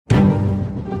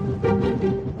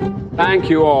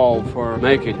Thank you all for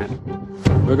making it.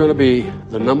 We're going to be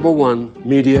the #1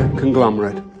 media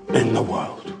conglomerate in the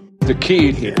world. The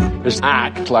key here is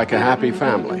act like a happy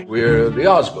family. We're the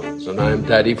Osmonds, and I'm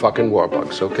Daddy fucking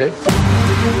Warbucks, okay?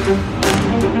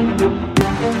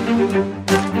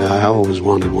 I always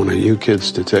wanted one of you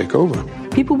kids to take over.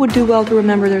 People would do well to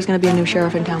remember there's going to be a new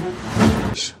sheriff in town.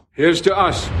 Here's to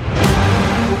us.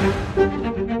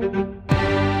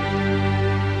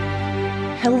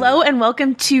 Hello and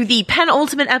welcome to the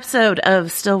penultimate episode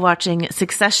of Still Watching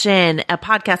Succession, a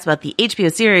podcast about the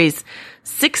HBO series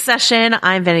Succession.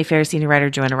 I'm Vanity Fair senior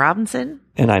writer Joanna Robinson.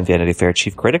 And I'm Vanity Fair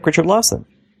chief critic Richard Lawson.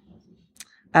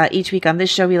 Each week on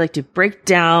this show, we like to break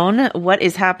down what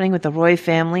is happening with the Roy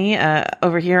family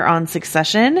over here on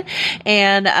Succession.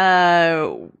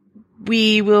 And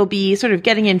we will be sort of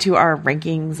getting into our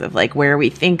rankings of like where we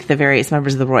think the various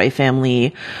members of the Roy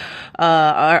family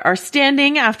are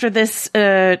standing after this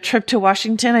trip to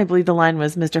Washington. I believe the line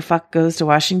was Mr. Fuck goes to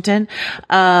Washington.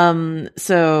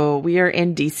 So we are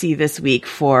in DC this week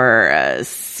for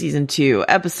season 2,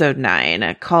 episode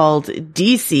 9, called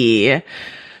DC,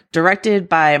 directed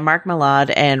by Mark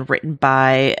Mylod and written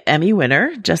by Emmy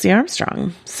winner Jesse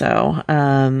Armstrong. So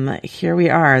here we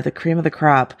are, the cream of the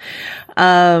crop.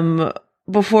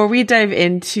 Before we dive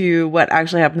into what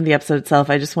actually happened in the episode itself,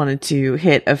 I just wanted to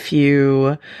hit a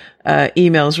few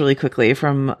emails really quickly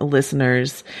from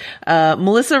listeners.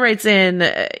 Melissa writes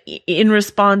in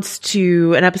response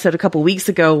to an episode a couple weeks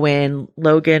ago when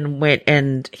Logan went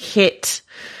and hit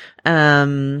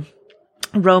Roman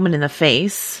in the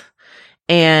face,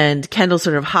 and Kendall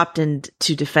sort of hopped in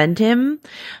to defend him.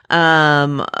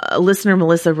 Listener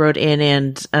Melissa wrote in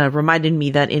and reminded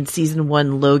me that in season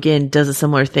 1, Logan does a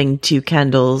similar thing to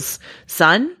Kendall's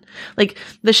son. Like,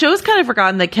 the show's kind of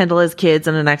forgotten that Kendall has kids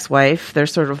and an ex-wife. They're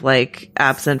sort of like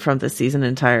absent from the season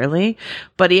entirely.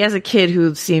 But he has a kid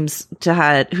who seemed to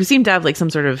have like some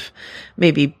sort of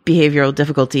maybe behavioral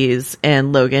difficulties,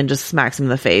 and Logan just smacks him in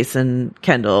the face and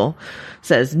Kendall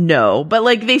says no. But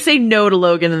like, they say no to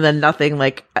Logan and then nothing,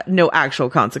 like no actual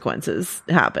consequences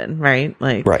happen, right?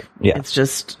 Like, right. Yeah. It's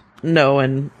just no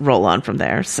and roll on from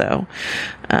there. So,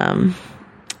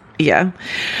 yeah.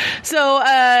 So,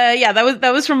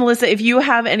 that was from Melissa. If you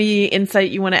have any insight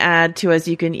you want to add to us,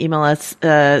 you can email us,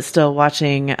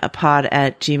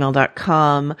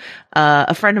 stillwatchingpod@gmail.com.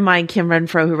 A friend of mine, Kim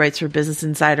Renfro, who writes for Business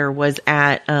Insider, was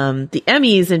at, the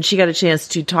Emmys, and she got a chance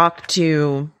to talk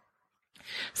to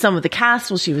some of the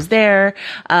cast while she was there.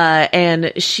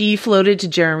 And she floated to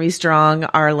Jeremy Strong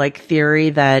our like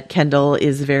theory that Kendall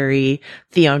is very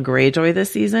Theon Greyjoy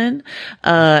this season.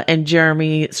 And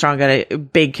Jeremy Strong got a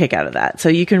big kick out of that. So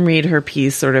you can read her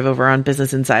piece sort of over on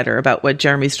Business Insider about what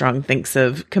Jeremy Strong thinks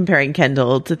of comparing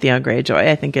Kendall to Theon Greyjoy.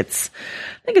 I think it's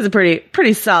a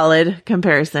pretty solid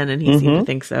comparison, and he seemed to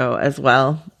think so as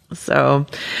well. So,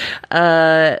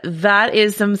 that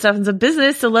is some stuff and some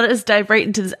business. So let us dive right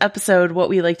into this episode. What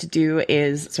we like to do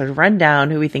is sort of run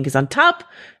down who we think is on top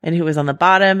and who is on the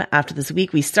bottom. After this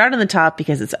week, we start on the top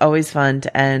because it's always fun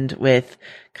to end with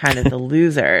kind of the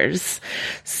losers.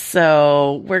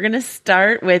 So we're going to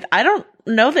start with, I don't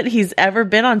know that he's ever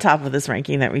been on top of this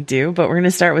ranking that we do, but we're going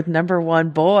to start with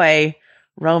 #1 boy,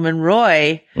 Roman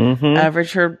Roy.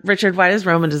 Richard, why does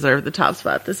Roman deserve the top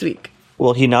spot this week?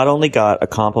 Well, he not only got a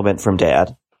compliment from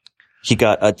Dad, he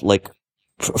got a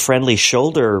friendly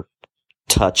shoulder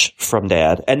touch from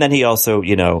Dad, and then he also,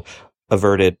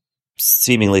 averted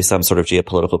seemingly some sort of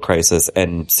geopolitical crisis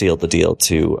and sealed the deal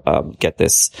to get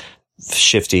this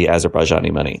shifty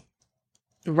Azerbaijani money.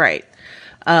 Right.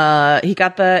 He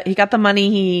got the money.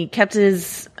 He kept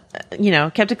his,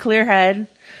 kept a clear head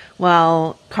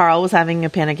while Carl was having a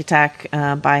panic attack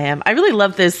by him. I really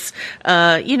love this.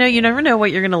 You never know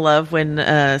what you're going to love when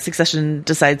Succession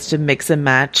decides to mix and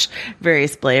match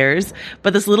various players.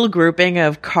 But this little grouping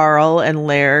of Carl and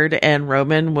Laird and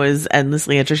Roman was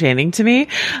endlessly entertaining to me.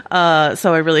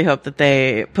 So I really hope that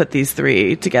they put these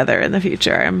three together in the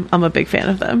future. I'm a big fan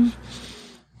of them.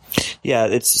 Yeah,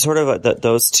 it's sort of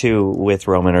those two with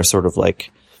Roman are sort of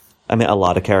like, I mean, a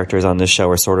lot of characters on this show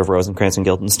are sort of Rosencrantz and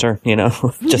Guildenstern,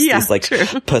 just these like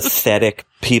pathetic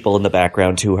people in the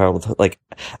background who have like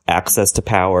access to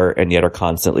power and yet are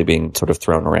constantly being sort of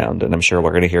thrown around. And I'm sure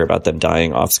we're going to hear about them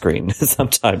dying off screen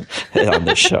sometime on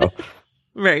this show.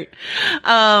 Right.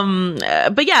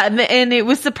 But yeah, and it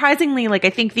was surprisingly, like, I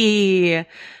think the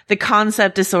the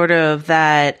concept is sort of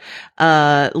that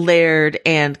Laird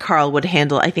and Carl would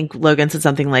handle, I think Logan said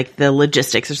something like the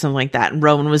logistics or something like that, and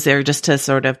Roman was there just to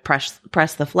sort of press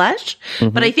the flesh.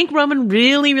 But I think Roman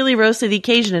really, really rose to the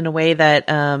occasion in a way that,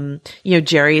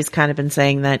 Jerry has kind of been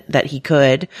saying that he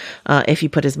could, if he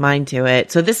put his mind to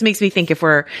it. So this makes me think if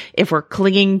we're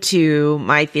clinging to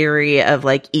my theory of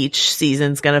like each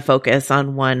season's going to focus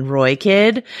on one Roy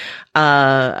kid,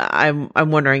 I'm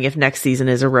wondering if next season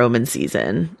is a Roman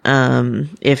season,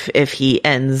 if he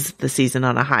ends the season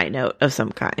on a high note of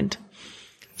some kind.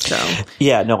 So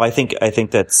yeah, no, I think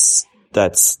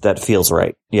that feels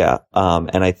right. Yeah.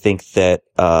 And I think that,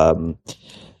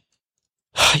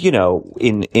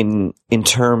 in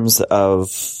terms of,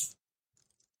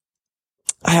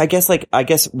 I guess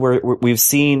we've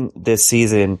seen this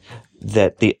season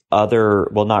that the other,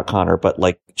 well, not Connor, but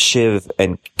like Shiv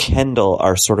and Kendall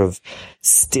are sort of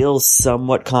still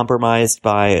somewhat compromised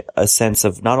by a sense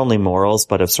of not only morals,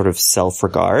 but of sort of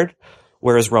self-regard.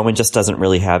 Whereas Roman just doesn't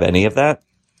really have any of that.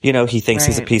 He thinks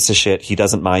he's a piece of shit. He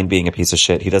doesn't mind being a piece of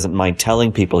shit. He doesn't mind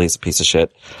telling people he's a piece of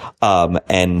shit.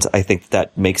 And I think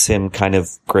that makes him kind of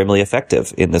grimly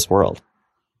effective in this world.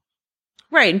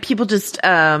 Right. And people just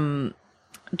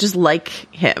like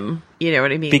him. You know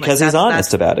what I mean? Because he's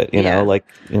honest about it, you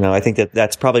know, I think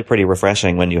that's probably pretty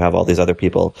refreshing when you have all these other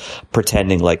people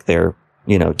pretending like they're,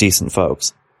 decent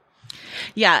folks.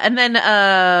 Yeah. And then,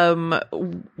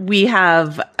 we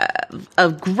have a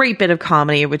great bit of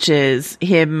comedy, which is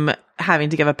him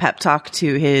having to give a pep talk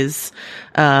to his,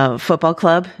 football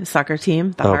club, his soccer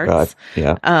team, the Hearts.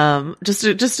 God. Yeah.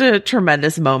 Just a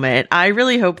tremendous moment. I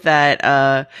really hope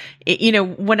that,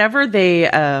 whenever they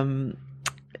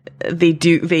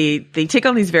take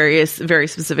on these very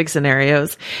specific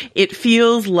scenarios, it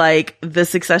feels like the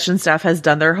Succession staff has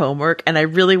done their homework, and I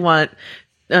really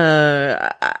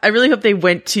hope they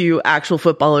went to actual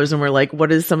footballers and were like,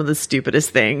 what is some of the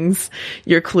stupidest things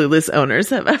your clueless owners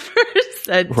have ever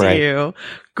said to you?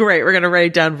 Great. We're going to write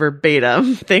it down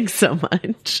verbatim. Thanks so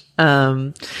much.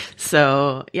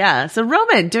 So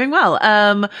Roman doing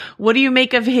well. What do you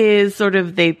make of his sort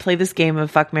of, they play this game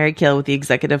of fuck, marry, kill with the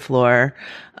executive floor.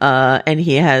 And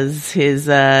he has his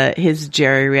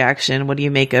Jerry reaction. What do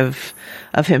you make of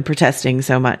him protesting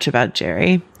so much about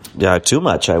Jerry? Yeah, too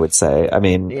much, I would say. I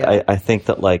mean, I think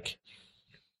that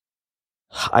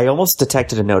I almost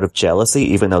detected a note of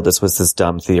jealousy, even though this was this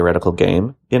dumb theoretical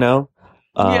game,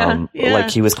 Like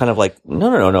he was kind of like, no,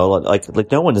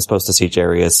 like no one is supposed to see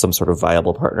Jerry as some sort of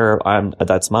viable partner.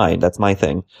 That's mine. That's my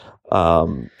thing.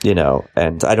 And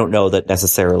I don't know that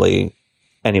necessarily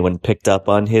anyone picked up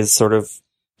on his sort of,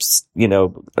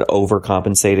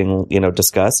 overcompensating,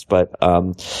 disgust, but,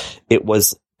 it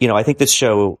was, I think this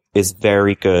show is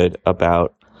very good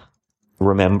about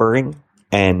remembering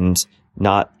and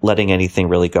not letting anything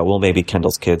really go. Well, maybe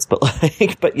Kendall's kids, but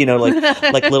like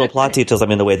little plot details. I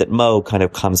mean, the way that Mo kind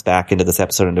of comes back into this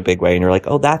episode in a big way, and you're like,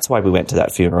 oh, that's why we went to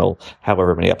that funeral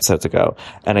however many episodes ago.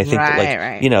 And I think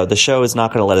that the show is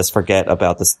not going to let us forget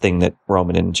about this thing that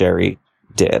Roman and Jerry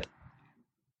did.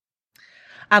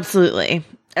 Absolutely.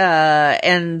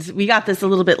 And we got this a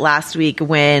little bit last week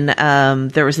when,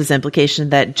 there was this implication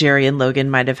that Jerry and Logan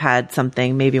might have had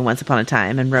something maybe once upon a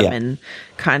time, and Roman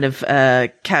kind of,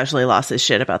 casually lost his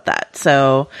shit about that.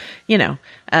 So, it's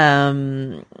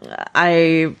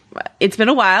been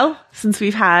a while since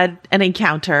we've had an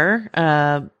encounter,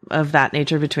 of that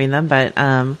nature between them, but,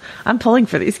 I'm pulling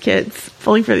for these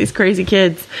crazy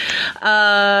kids.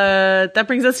 That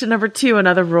brings us to number 2,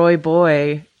 another Roy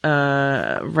boy,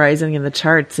 rising in the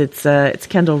charts. It's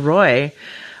Kendall Roy.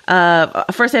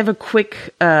 First I have a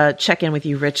quick, check-in with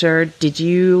you, Richard. Did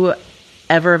you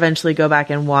ever eventually go back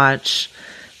and watch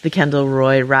the Kendall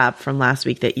Roy rap from last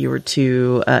week that you were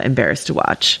too, embarrassed to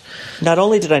watch? Not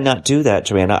only did I not do that,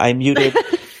 Joanna, I muted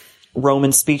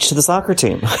Roman's speech to the soccer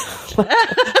team.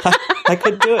 I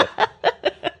couldn't do it.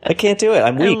 I can't do it.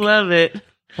 I'm weak. I love it.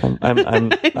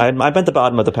 I'm at the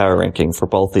bottom of the power ranking for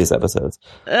both these episodes.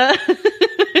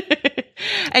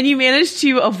 And you managed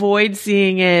to avoid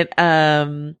seeing it,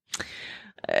 even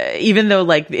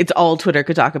though it's all Twitter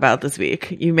could talk about this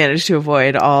week. You managed to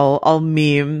avoid all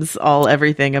memes, all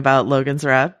everything about Logan's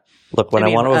rap. Look, when I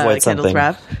want to avoid something,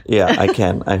 yeah, I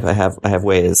can. I have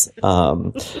ways.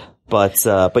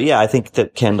 But yeah, I think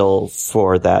that Kendall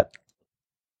for that,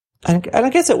 and I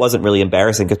guess it wasn't really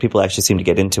embarrassing because people actually seemed to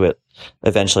get into it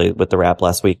eventually with the rap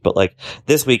last week. But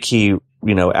this week, he,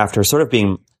 after sort of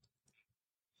being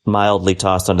mildly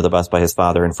tossed under the bus by his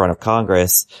father in front of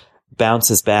Congress,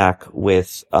 bounces back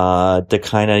with, the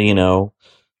kind of,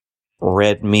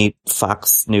 red meat,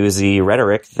 Fox Newsy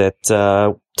rhetoric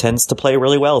that tends to play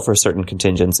really well for certain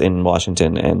contingents in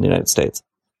Washington and the United States.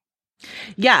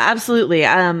 Yeah, absolutely.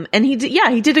 And he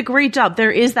did a great job. There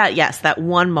is that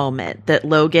one moment that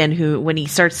Logan, who, when he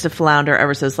starts to flounder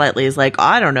ever so slightly, is like, oh,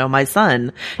 I don't know, my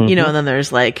son, and then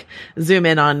there's like zoom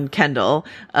in on Kendall,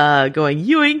 going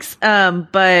yoinks.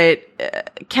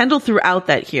 But Kendall throughout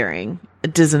that hearing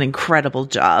does an incredible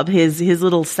job. His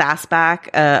little sass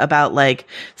back, about like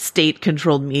state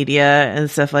controlled media and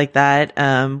stuff like that,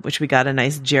 which we got a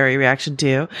nice Jerry reaction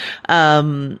to,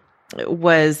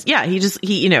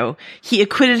 he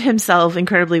acquitted himself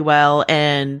incredibly well,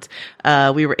 and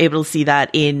we were able to see that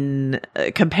in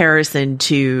comparison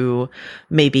to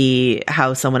maybe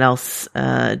how someone else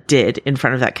did in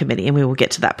front of that committee, and we will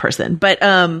get to that person. But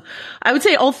I would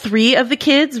say all three of the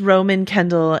kids, Roman,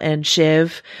 Kendall, and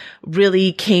Shiv,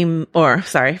 really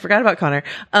forgot about Connor.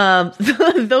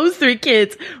 Those three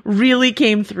kids really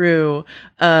came through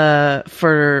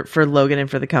for Logan and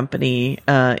for the company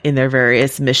in their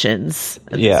various missions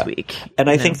this week. And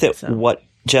I think that what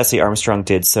Jesse Armstrong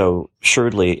did so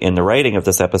shrewdly in the writing of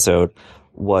this episode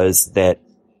was that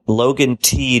Logan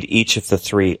teed each of the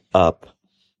three up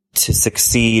to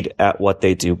succeed at what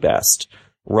they do best.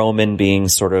 Roman being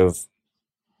sort of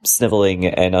sniveling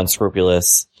and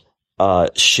unscrupulous,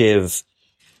 Shiv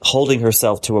holding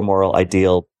herself to a moral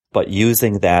ideal, but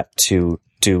using that to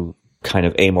do kind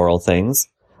of amoral things.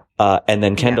 And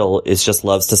then Kendall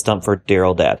loves to stump for dear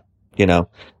old dad,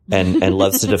 and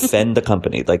loves to defend the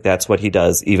company. Like, that's what he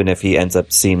does, even if he ends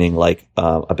up seeming like,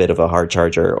 a bit of a hard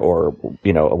charger or,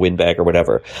 a windbag or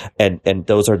whatever. And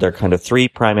those are their kind of three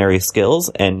primary skills.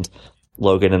 And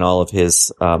Logan and all of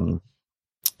his,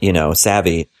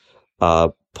 savvy,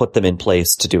 put them in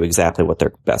place to do exactly what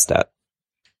they're best at.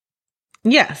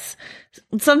 Yes.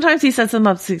 Sometimes he sets them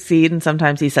up to succeed, and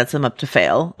sometimes he sets them up to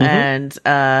fail. And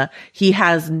he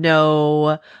has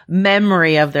no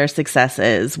memory of their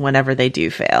successes whenever they do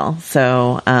fail.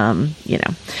 So,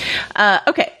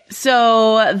 okay.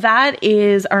 So that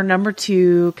is our number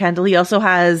 2, Kendall. He also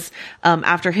has,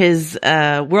 after his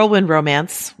whirlwind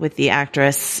romance with the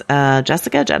actress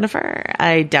Jennifer,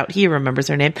 I doubt he remembers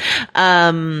her name,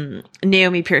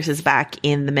 Naomi Pierce is back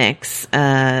in the mix,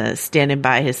 standing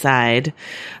by his side.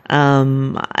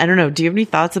 I don't know. Do you have any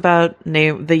thoughts about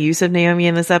the use of Naomi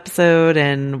in this episode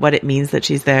and what it means that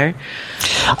she's there?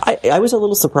 I was a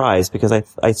little surprised because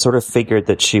I sort of figured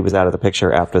that she was out of the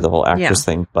picture after the whole actress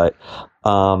thing, but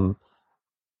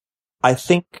I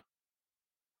think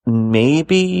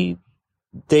maybe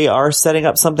they are setting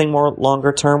up something more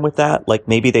longer term with that. Like,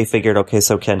 maybe they figured, okay,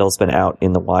 so Kendall's been out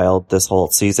in the wild this whole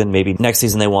season. Maybe next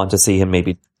season they want to see him,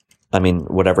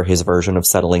 whatever his version of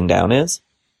settling down is.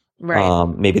 Right.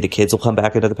 Maybe the kids will come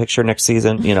back into the picture next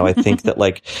season. I think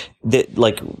that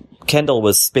Kendall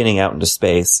was spinning out into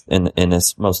space in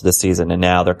this most of the season, and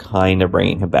now they're kind of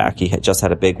bringing him back. He just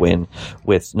had a big win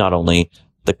with not only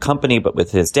the company, but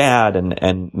with his dad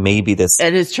and maybe this.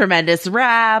 And his tremendous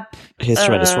rap.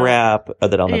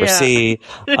 That I'll never see.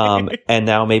 And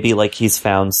now maybe he's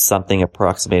found something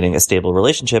approximating a stable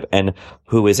relationship. And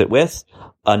who is it with?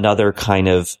 Another kind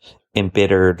of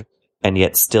embittered and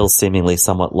yet still seemingly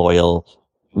somewhat loyal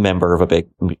member of a big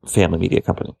family media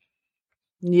company.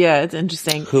 Yeah, it's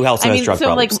interesting. Who also has drug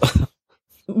problems.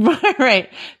 Right.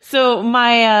 So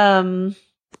my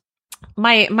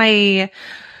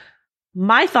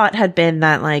thought had been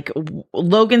that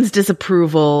Logan's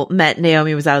disapproval meant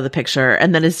Naomi was out of the picture,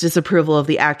 and then his disapproval of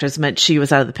the actress meant she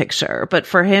was out of the picture. But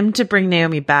for him to bring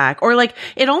Naomi back, or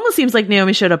it almost seems like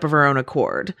Naomi showed up of her own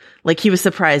accord. He was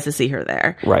surprised to see her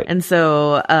there. Right. And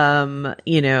so,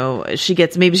 she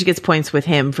gets points with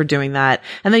him for doing that.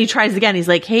 And then he tries again. He's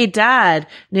like, hey, Dad,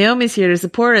 Naomi's here to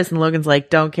support us. And Logan's like,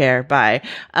 don't care. Bye.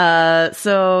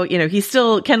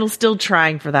 So, Kendall's still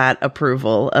trying for that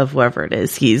approval of whoever it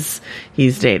is he's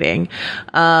dating.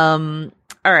 All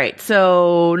right.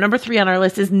 So number 3 on our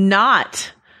list is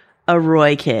not a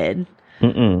Roy kid.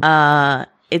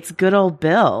 It's good old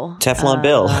Bill. Teflon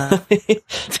Bill.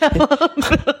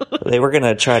 They were going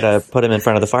to try to put him in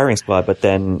front of the firing squad, but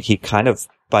then he kind of,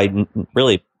 by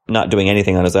really not doing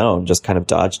anything on his own, just kind of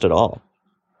dodged it all.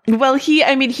 Well,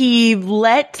 he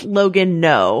let Logan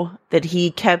know that he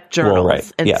kept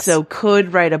journals so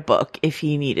could write a book if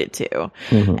he needed to.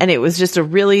 And it was just a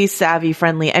really savvy,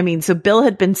 friendly. So Bill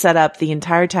had been set up the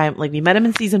entire time. We met him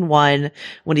in season 1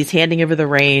 when he's handing over the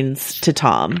reins to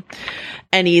Tom.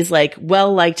 And he's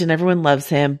well liked and everyone loves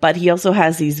him, but he also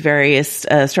has these various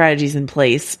strategies in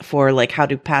place for how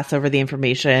to pass over the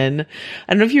information.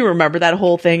 I don't know if you remember that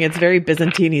whole thing. It's very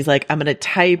Byzantine. He's I'm going to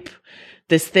type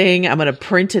this thing. I'm going to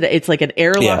print it. It's like an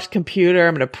airlocked computer.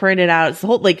 I'm going to print it out. It's the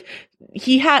whole, like,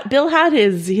 Bill had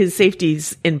his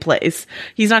safeties in place.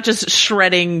 He's not just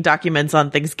shredding documents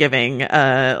on Thanksgiving,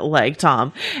 like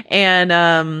Tom.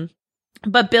 And,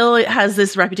 but Bill has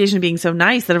this reputation of being so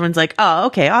nice that everyone's like, oh,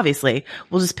 okay, obviously.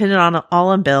 We'll just pin it all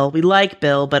on Bill. We like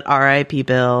Bill, but R.I.P.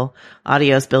 Bill.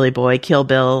 Adios, Billy Boy. Kill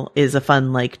Bill is a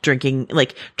fun, like, drink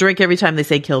every time they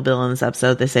say Kill Bill in this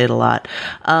episode. They say it a lot.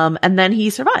 And then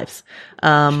he survives. He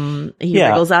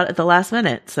wriggles out at the last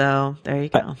minute. So there you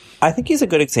go. I think he's a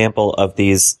good example of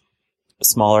these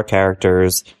smaller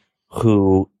characters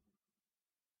who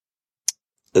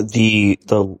the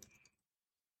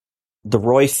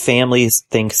Roy family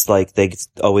thinks like they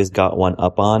always got one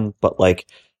up on, but like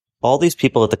all these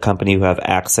people at the company who have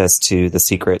access to the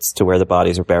secrets to where the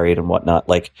bodies are buried and whatnot,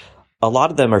 like a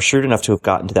lot of them are shrewd enough to have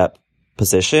gotten to that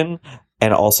position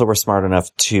and also were smart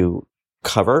enough to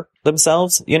cover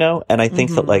themselves, you know? And I think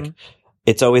that like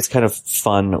it's always kind of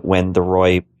fun when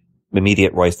the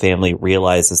immediate Roy family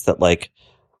realizes that like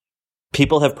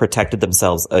people have protected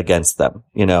themselves against them,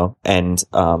 you know? And,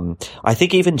 I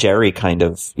think even Jerry kind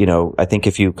of, you know, I think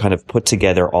if you kind of put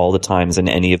together all the times in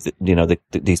any of the, you know,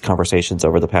 these conversations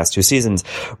over the past 2 seasons,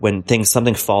 when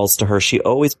something falls to her, she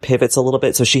always pivots a little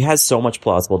bit. So she has so much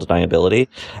plausible deniability,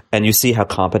 and you see how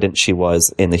competent she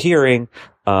was in the hearing,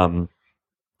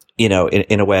 you know,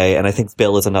 in a way. And I think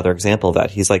Bill is another example of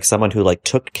that. He's like someone who like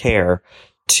took care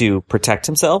to protect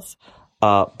himself,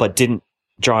 but didn't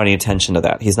draw any attention to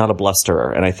that. He's not a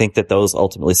blusterer. And I think that those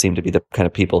ultimately seem to be the kind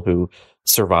of people who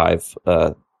survive,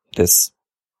 this,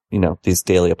 you know, these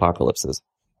daily apocalypses.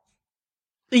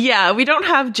 Yeah, we don't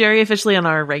have Jerry officially on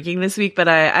our ranking this week, but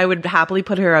I would happily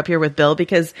put her up here with Bill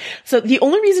because, so the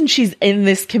only reason she's in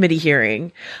this committee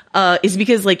hearing, is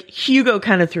because like Hugo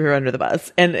kind of threw her under the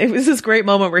bus. And it was this great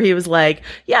moment where he was like,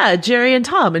 yeah, Jerry and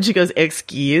Tom. And she goes,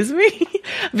 excuse me?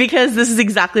 Because this is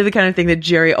exactly the kind of thing that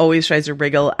Jerry always tries to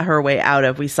wriggle her way out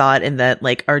of. We saw it in that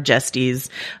like our Jestes,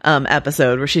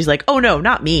 episode where she's like, oh no,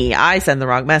 not me. I send the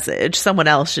wrong message. Someone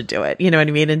else should do it. You know what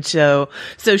I mean? And so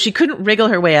she couldn't wriggle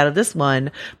her way out of this one.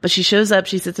 But she shows up,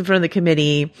 she sits in front of the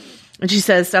committee, and she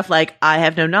says stuff like, I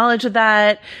have no knowledge of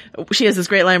that. She has this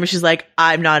great line where she's like,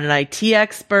 I'm not an IT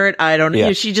expert. I don't know. You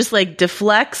know, she just like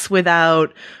deflects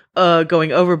without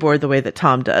going overboard the way that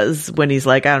Tom does when he's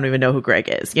like, I don't even know who Greg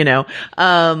is, you know?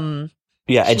 And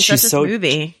she's so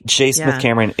movie. J.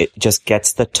 Smith-Cameron, it just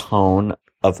gets the tone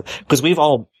of, because we've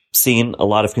all seen a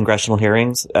lot of congressional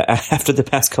hearings after the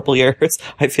past couple years,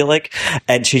 I feel like.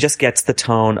 And she just gets the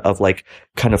tone of like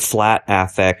kind of flat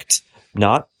affect,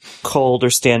 not cold or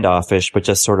standoffish, but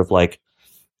just sort of like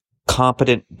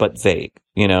competent but vague,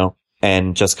 you know,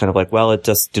 and just kind of like, well, it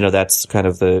just, you know, that's kind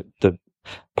of the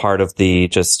part of the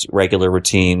just regular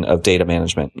routine of data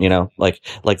management, you know, like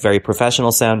very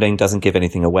professional sounding, doesn't give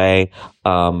anything away.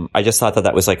 I just thought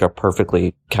that was like a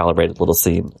perfectly calibrated little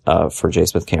scene, for J.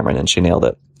 Smith-Cameron, and she nailed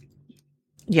it.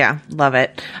 Yeah, love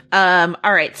it. All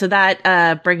right. So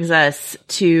that brings us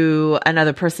to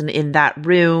another person in that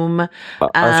room.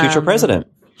 Our future president.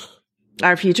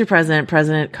 Our future president,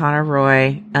 President Connor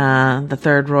Roy, the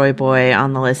third Roy boy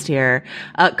on the list here.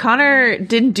 Connor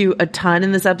didn't do a ton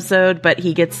in this episode, but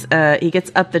he gets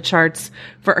up the charts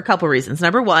for a couple reasons.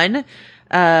 Number one,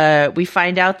 we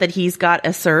find out that he's got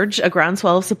a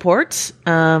groundswell of support,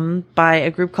 by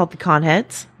a group called the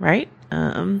Conheads, right?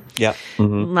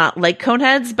 Not like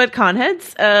Coneheads, but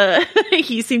Conheads.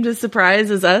 He seemed as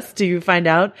surprised as us to find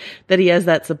out that he has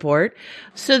that support.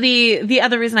 So the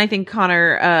other reason I think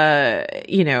Connor,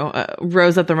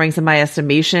 rose up the ranks in my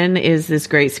estimation is this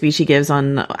great speech he gives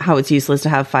on how it's useless to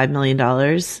have $5 million.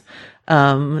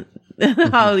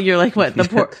 How you're like, what, the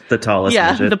poor, the tallest,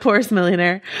 midget. The poorest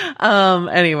millionaire.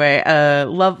 Anyway,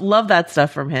 love that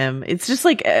stuff from him. It's just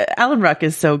like, Alan Ruck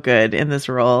is so good in this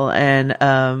role,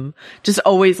 and, just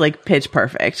always like pitch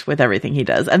perfect with everything he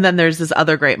does. And then there's this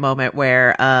other great moment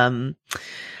where,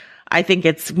 I think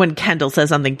it's when Kendall says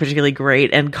something particularly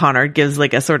great and Connor gives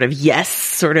like a sort of yes,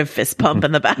 sort of fist pump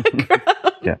in the background.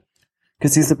 Yeah.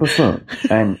 Cause he's a buffoon.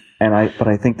 But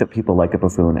I think that people like a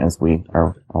buffoon, as we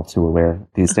are all too aware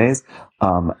these days.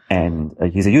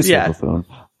 He's a useful buffoon.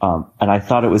 And I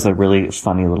thought it was a really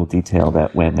funny little detail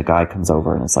that when the guy comes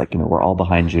over and it's like, you know, we're all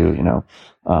behind you, you know,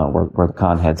 we're the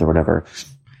Conheads or whatever.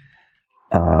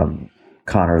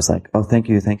 Connor's like, oh, thank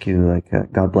you. Like,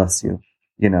 God bless you.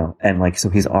 You know, and like, so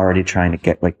he's already trying to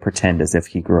get like pretend as if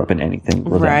he grew up in anything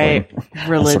right,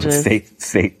 religious, sort of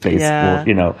faith-based,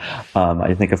 you know.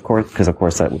 I think, of course, because of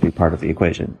course that would be part of the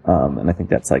equation. And I think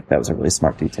that was a really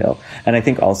smart detail. And I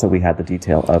think also we had the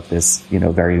detail of this, you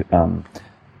know, very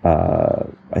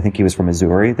I think he was from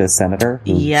Missouri, the senator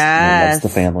who loves the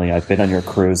family. I've been on your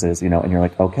cruises, and you're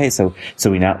like, okay, so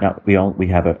we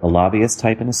have a lobbyist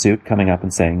type in a suit coming up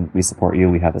and saying, we support you.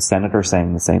 We have a senator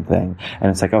saying the same thing.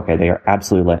 And it's like, okay, they are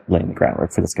absolutely laying the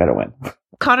groundwork for this guy to win.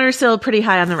 Connor's still pretty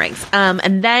high on the ranks.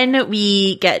 And then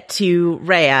we get to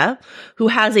Rhea, who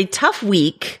has a tough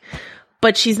week,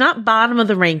 but she's not bottom of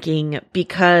the ranking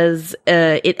because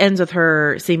it ends with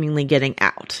her seemingly getting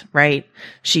out, right?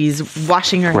 She's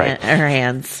washing her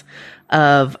hands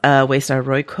of Waystar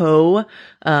Royco.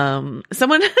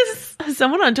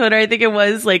 Someone on Twitter, I think it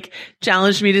was, like,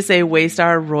 challenged me to say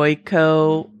Waystar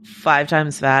Royco 5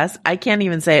 times fast. I can't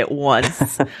even say it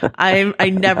once.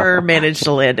 I never managed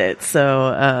to land it.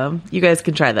 So you guys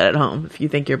can try that at home if you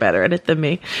think you're better at it than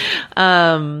me.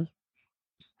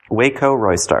 Waco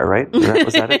Roystar, right?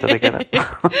 Was that it? Did I get it?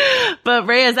 But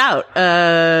Rhea's out.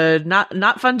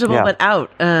 Not fungible, but out.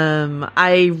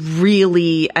 I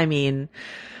mean,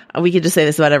 we could just say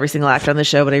this about every single actor on the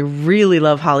show, but I really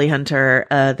love Holly Hunter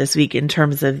this week in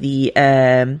terms of the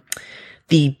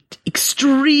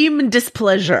extreme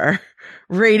displeasure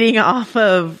rating off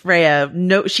of Rhea.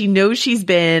 No, she knows she's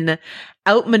been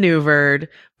outmaneuvered,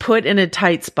 put in a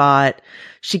tight spot.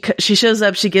 She shows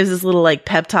up, she gives this little, like,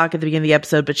 pep talk at the beginning of the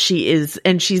episode, but she's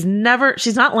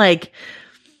not like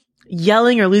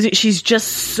yelling or losing. She's just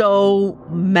so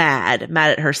mad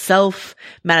at herself,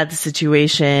 mad at the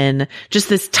situation, just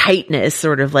this tightness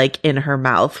sort of like in her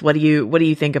mouth. What do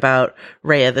you think about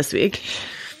Rhea this week?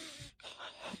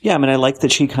 Yeah, I mean, I like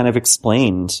that she kind of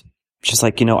explained, she's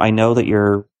like, I know that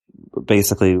you're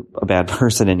basically a bad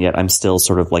person, and yet I'm still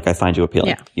sort of like, I find you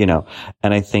appealing,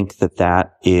 and I think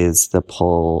that is the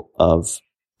pull of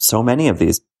so many of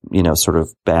these, sort of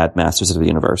bad masters of the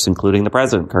universe, including the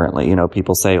president currently.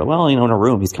 People say, well, in a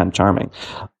room, he's kind of charming.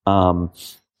 And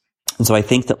so I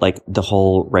think that, like, the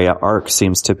whole Rhea arc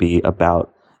seems to be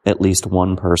about at least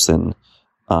one person,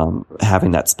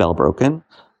 having that spell broken.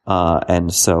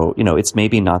 And so, it's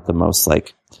maybe not the most,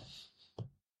 like,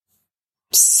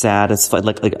 satisfied,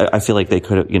 like I feel like they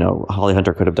could have, Holly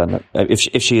Hunter could have done that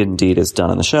if she indeed is done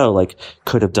on the show, like,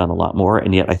 could have done a lot more.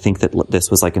 And yet I think that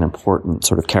this was like an important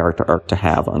sort of character arc to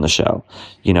have on the show.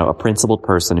 A principled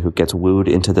person who gets wooed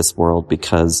into this world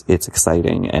because it's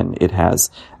exciting and it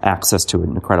has access to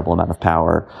an incredible amount of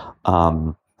power.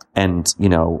 And,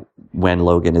 when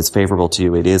Logan is favorable to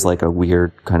you, it is like a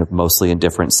weird kind of mostly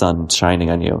indifferent sun shining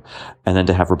on you. And then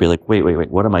to have her be like,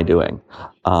 wait, what am I doing?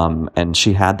 And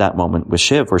she had that moment with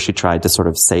Shiv where she tried to sort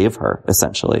of save her,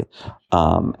 essentially.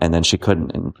 And then she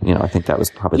couldn't. And, I think that was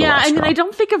probably the last straw. I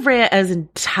don't think of Rhea as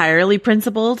entirely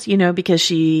principled, because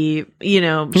she,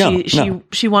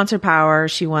 she wants her power,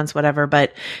 she wants whatever,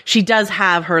 but she does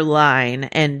have her line,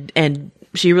 and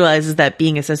she realizes that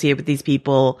being associated with these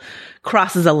people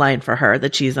crosses a line for her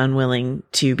that she's unwilling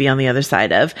to be on the other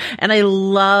side of. And I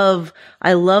love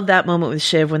that moment with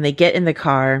Shiv when they get in the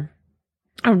car.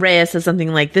 Rhea says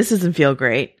something like, "This doesn't feel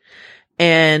great."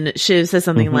 And Shiv says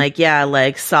something like, "Yeah,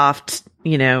 like soft,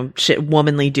 shit,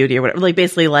 womanly duty," or whatever. Like,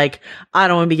 basically, like, I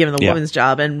don't want to be given the woman's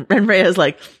job. And Rhea's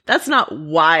like, that's not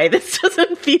why this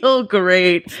doesn't feel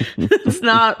great. It's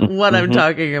not what I'm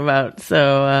talking about.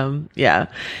 So,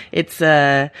 it's,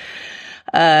 really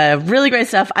great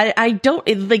stuff. I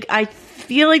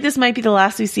feel like this might be the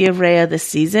last we see of Rhea this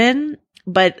season,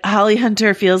 but Holly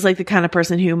Hunter feels like the kind of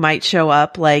person who might show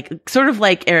up, like, sort of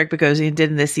like Eric Bogosian did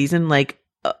in this season, like,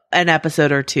 an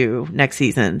episode or two next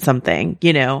season, something,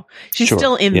 she's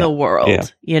still in the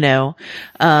world, ditto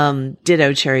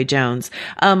Cherry Jones.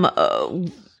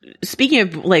 Speaking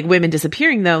of, like, women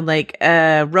disappearing though, like,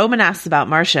 Roman asks about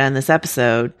Marcia in this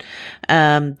episode.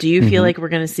 Do you feel like we're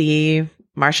going to see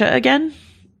Marcia again?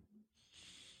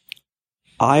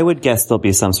 I would guess there'll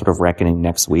be some sort of reckoning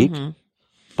next week,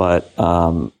 but,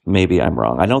 maybe I'm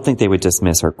wrong. I don't think they would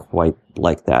dismiss her quite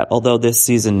like that. Although this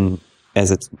season, as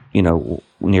it's,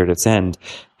 neared its end,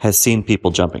 has seen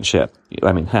people jumping ship.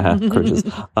 I mean, cruises.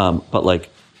 But like,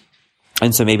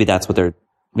 and so maybe that's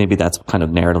kind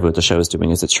of narrative what the show is doing,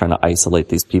 is it's trying to isolate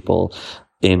these people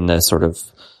in the sort of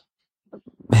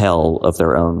hell of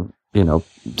their own,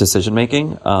 decision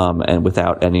making, and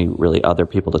without any really other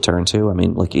people to turn to. I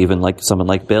mean, like, even like someone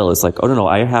like Bill is like, "Oh no,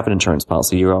 I have an insurance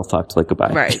policy. You're all fucked. Like,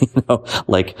 goodbye." Right.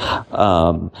 Like,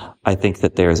 I think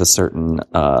that there's a certain,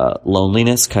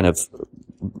 loneliness kind of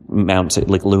mounted,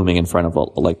 like, looming in front of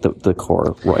like the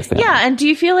core Roy family. Yeah. And do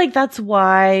you feel like that's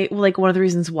why, like, one of the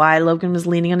reasons why Logan was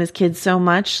leaning on his kids so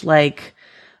much, like,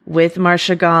 with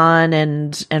Marcia gone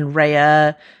and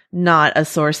Rhea not a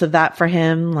source of that for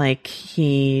him, like,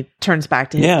 he turns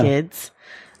back to his kids.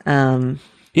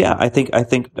 Yeah, I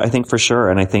think for sure.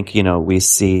 And I think, we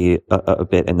see a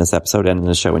bit in this episode and in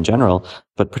the show in general,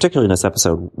 but particularly in this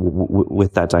episode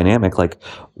with that dynamic, like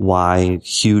why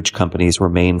huge companies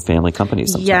remain family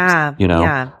companies sometimes. Yeah.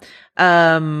 Yeah.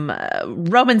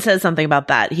 Roman says something about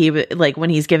that. He, like, when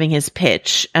he's giving his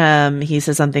pitch, he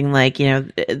says something like,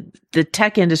 the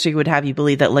tech industry would have you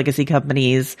believe that legacy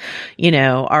companies,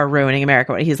 are ruining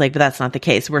America. He's like, but that's not the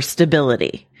case. We're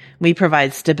stability. We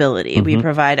provide stability. Mm-hmm. We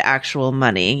provide actual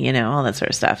money, all that sort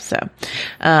of stuff. So,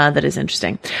 that is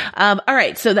interesting. All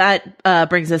right. So that,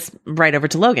 brings us right over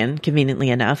to Logan, conveniently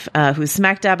enough, who's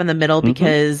smack dab in the middle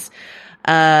because,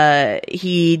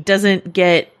 he doesn't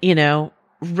get,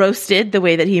 roasted the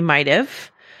way that he might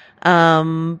have.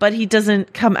 But he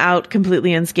doesn't come out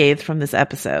completely unscathed from this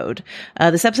episode.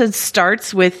 This episode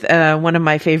starts with, one of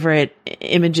my favorite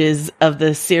images of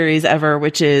the series ever,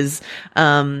 which is,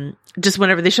 just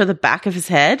whenever they show the back of his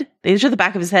head, as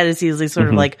he's like, sort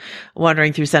of like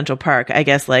wandering through Central Park, I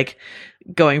guess, like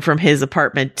going from his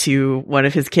apartment to one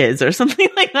of his kids or something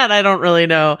like that. I don't really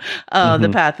know, the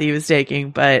path he was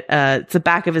taking, but, it's the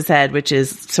back of his head, which is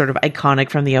sort of iconic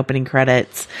from the opening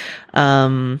credits.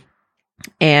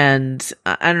 And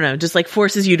I don't know, just like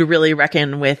forces you to really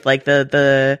reckon with like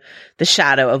the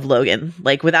shadow of Logan.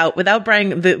 Like without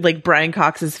Brian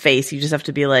Cox's face, you just have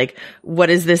to be like, what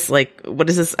is this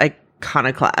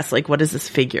iconoclast? Like, what is this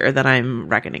figure that I'm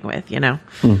reckoning with,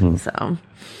 So.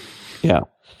 Yeah.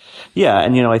 Yeah.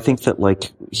 And, I think that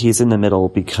like he's in the middle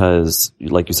because,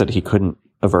 like you said, he couldn't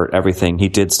avert everything. He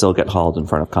did still get hauled in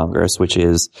front of Congress, which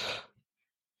is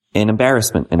an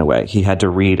embarrassment in a way. He had to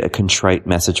read a contrite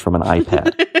message from an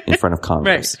iPad in front of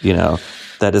Congress. Right.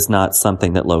 That is not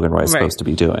something that Logan Roy is supposed to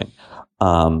be doing.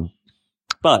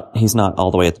 But he's not all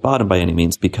the way at the bottom by any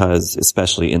means, because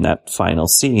especially in that final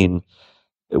scene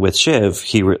with Shiv,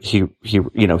 he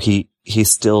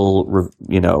still,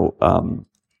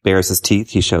 bares his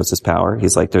teeth. He shows his power.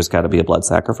 He's like, there's got to be a blood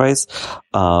sacrifice.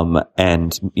 And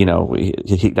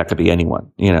that could be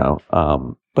anyone,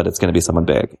 but it's going to be someone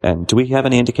big. And do we have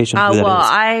any indication of who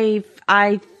that is?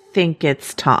 I think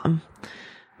it's Tom.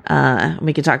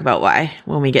 We can talk about why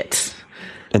when we get.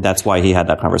 And that's why he had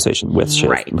that conversation with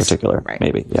Shiv in particular,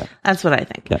 maybe. Yeah. That's what I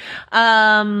think. Yeah.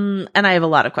 And I have a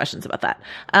lot of questions about that.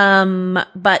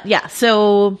 But yeah,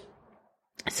 so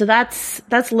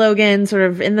that's Logan sort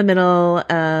of in the middle.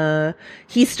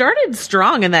 He started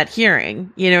strong in that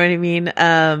hearing, you know what I mean?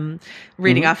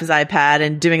 Reading off his iPad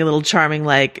and doing a little charming,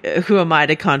 like, who am I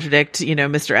to contradict,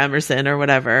 Mr. Emerson or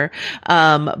whatever.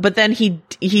 But then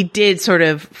he did sort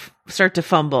of start to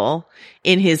fumble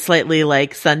in his slightly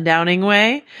like sundowning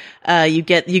way. You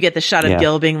get the shot of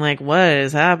Gil being like, what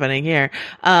is happening here?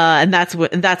 And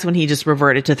that's when he just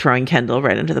reverted to throwing Kendall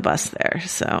right into the bus there.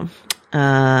 So,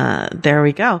 there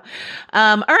we go.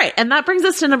 All right. And that brings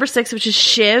us to number 6, which is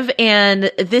Shiv.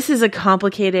 And this is a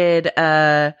complicated,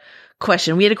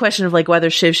 question. We had a question of like whether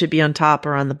Shiv should be on top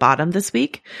or on the bottom this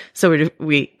week. So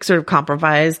we sort of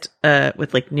compromised,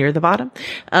 with like near the bottom.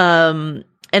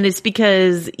 And it's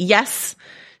because yes,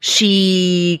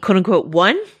 she quote unquote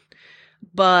won,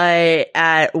 but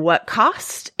at what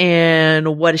cost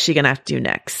and what is she going to have to do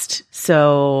next?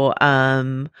 So,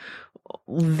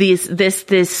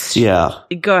 this. Yeah.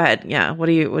 Go ahead. Yeah. What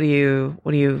do you?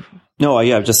 No,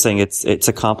 yeah, I'm just saying it's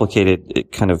a complicated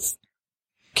kind of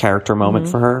character moment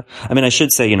for her. I mean, I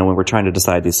should say, when we're trying to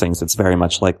decide these things, it's very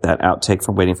much like that outtake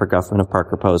from Waiting for Guffman of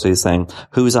Parker Posey saying,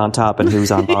 who's on top and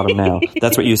who's on bottom now?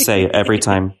 That's what you say every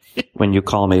time when you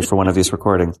call me for one of these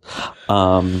recordings.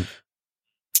 But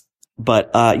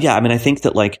yeah, I mean, I think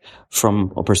that like from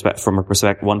one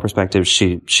perspective,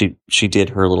 she did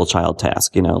her little child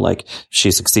task, like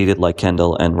she succeeded like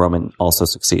Kendall, and Roman also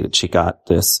succeeded. She got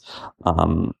this,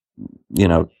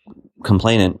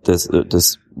 complainant, this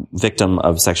victim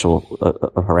of sexual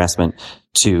harassment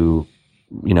to,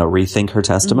 rethink her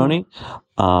testimony.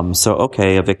 So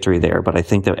okay, a victory there. But I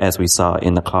think that as we saw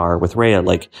in the car with Rhea,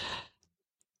 like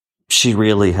she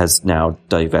really has now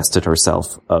divested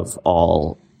herself of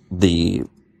all the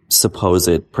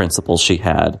supposed principles she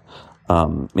had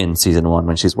in season 1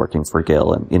 when she's working for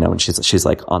Gil, and and she's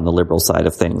like on the liberal side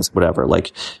of things, whatever.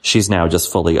 Like she's now just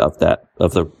fully of the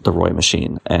Roy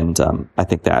machine, and I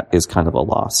think that is kind of a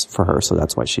loss for her. So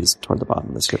that's why she's toward the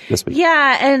bottom this week.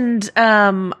 Yeah, and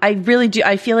I really do.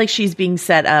 I feel like she's being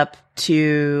set up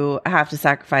to have to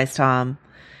sacrifice Tom,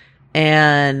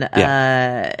 and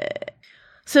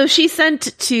so she's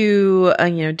sent to,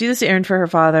 do this errand for her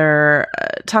father,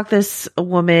 talk this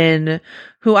woman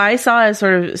who I saw as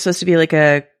sort of supposed to be like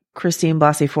a Christine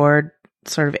Blasey Ford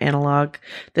sort of analog.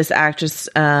 This actress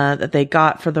that they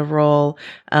got for the role,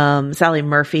 Sally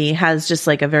Murphy, has just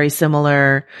like a very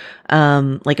similar,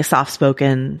 like a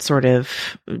soft-spoken sort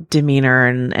of demeanor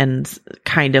and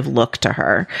kind of look to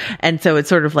her. And so it's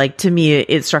sort of like, to me,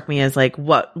 it struck me as like,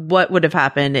 what would have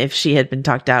happened if she had been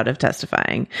talked out of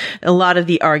testifying? A lot of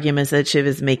the arguments that Shiv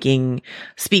is making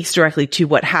speaks directly to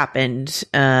what happened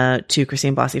to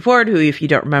Christine Blasey Ford, who, if you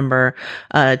don't remember,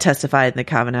 testified in the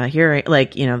Kavanaugh hearing,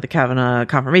 like, you know, the Kavanaugh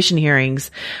confirmation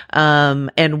hearings,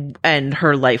 and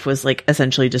her life was like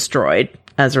essentially destroyed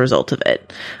as a result of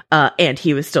it, and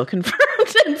he was still confirmed.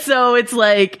 And so it's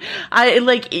like,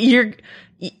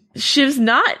 Shiv's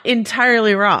not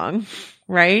entirely wrong,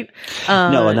 right?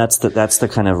 No, and that's the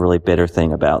kind of really bitter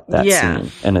thing about that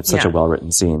scene, and it's such a well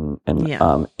written scene,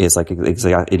 and is like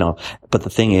exactly, you know. But the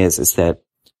thing is that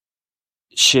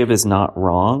Shiv is not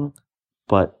wrong,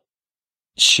 but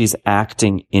she's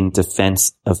acting in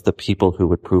defense of the people who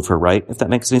would prove her right, if that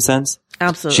makes any sense.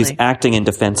 Absolutely. She's acting in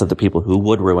defense of the people who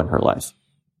would ruin her life.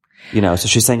 You know, so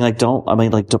she's saying like,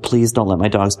 please don't let my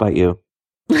dogs bite you.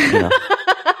 You know?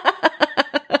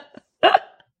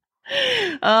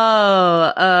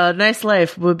 Nice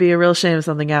life. Would be a real shame if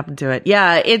something happened to it.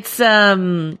 Yeah, it's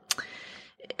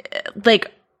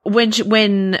like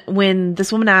when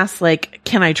this woman asks like,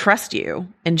 can I trust you?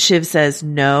 And Shiv says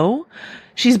no.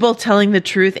 She's both telling the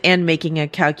truth and making a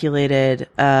calculated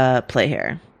play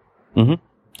here. Mm-hmm.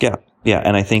 Yeah.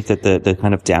 And I think that the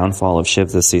kind of downfall of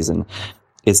Shiv this season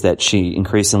is that she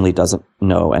increasingly doesn't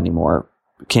know anymore.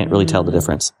 Can't really tell the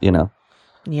difference, you know?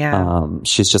 Yeah.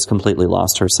 She's just completely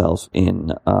lost herself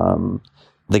in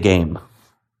the game.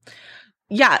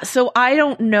 Yeah. So I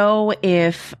don't know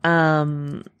if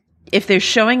they're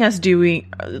showing us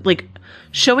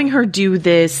showing her do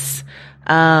this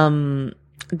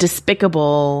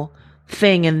despicable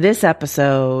thing in this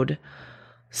episode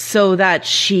so that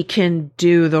she can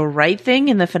do the right thing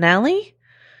in the finale.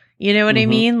 You know what I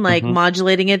mean? Like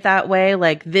modulating it that way.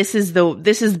 Like this is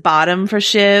bottom for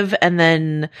Shiv. And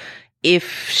then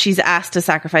if she's asked to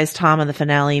sacrifice Tom in the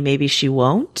finale, maybe she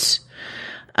won't.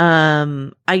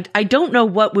 I don't know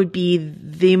what would be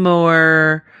the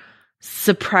more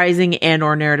surprising and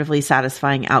or narratively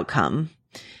satisfying outcome.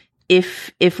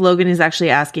 If Logan is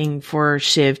actually asking for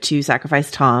Shiv to sacrifice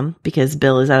Tom because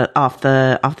Bill is off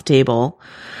the table,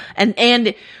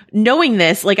 and knowing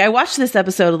this, like I watched this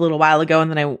episode a little while ago,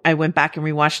 and then I went back and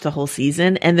rewatched the whole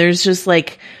season, and there's just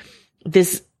like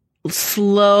this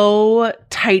slow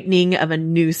tightening of a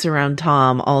noose around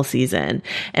Tom all season.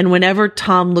 And whenever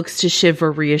Tom looks to Shiv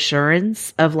for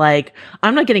reassurance of like,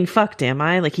 I'm not getting fucked, am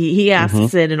I? Like he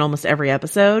asks it in almost every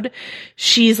episode.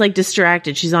 She's like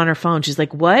distracted. She's on her phone. She's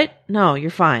like, what? No,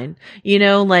 you're fine. You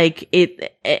know, like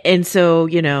it. And so,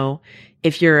 you know,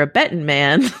 if you're a betting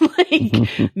man,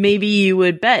 like maybe you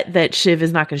would bet that Shiv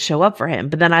is not going to show up for him.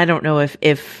 But then I don't know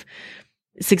if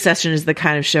Succession is the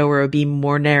kind of show where it would be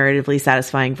more narratively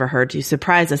satisfying for her to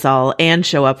surprise us all and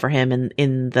show up for him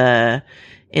in the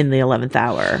 11th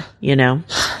hour, you know?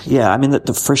 Yeah. I mean,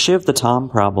 for Shiv, the Tom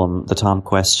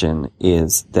question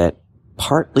is that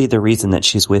partly the reason that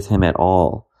she's with him at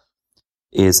all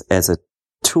is as a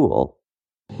tool.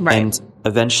 Right. And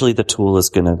eventually the tool is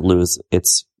going to lose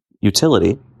its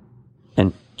utility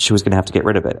and she was going to have to get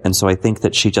rid of it. And so I think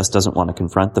that she just doesn't want to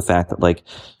confront the fact that like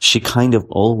she kind of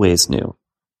always knew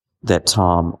that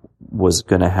Tom was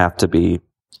going to have to be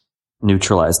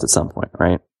neutralized at some point,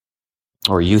 right?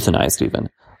 Or euthanized even.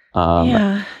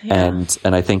 Yeah. And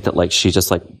I think that like she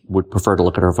just like would prefer to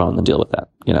look at her phone than deal with that,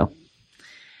 you know?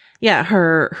 Yeah,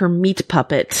 her meat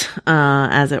puppet,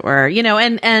 as it were, you know,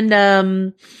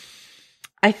 and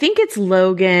I think it's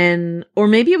Logan, or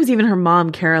maybe it was even her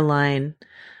mom, Caroline,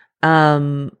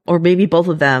 or maybe both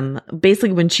of them,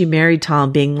 basically when she married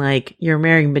Tom being like, you're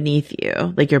marrying beneath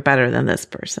you, like you're better than this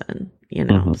person, you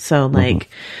know? So like,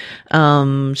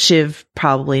 Shiv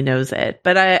probably knows it,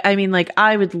 but I mean, like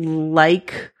I would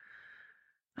like,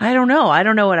 I don't know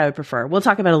what I would prefer. We'll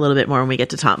talk about it a little bit more when we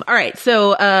get to Tom. All right.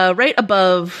 So, right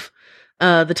above,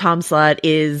 the Tom slot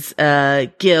is,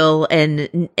 Gil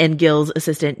and Gil's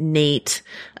assistant, Nate.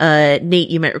 Nate,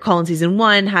 you might recall in season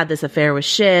 1, had this affair with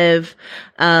Shiv.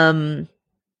 There's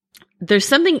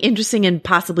something interesting and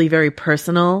possibly very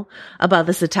personal about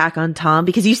this attack on Tom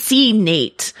because you see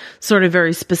Nate sort of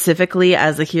very specifically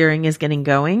as the hearing is getting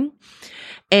going.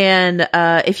 And,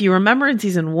 if you remember in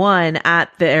season 1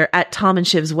 at Tom and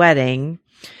Shiv's wedding,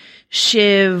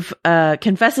 Shiv,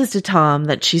 confesses to Tom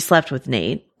that she slept with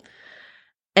Nate.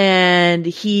 And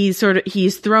he's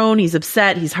thrown, he's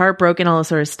upset, he's heartbroken, all this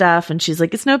sort of stuff. And she's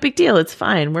like, it's no big deal. It's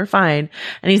fine. We're fine.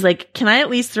 And he's like, can I at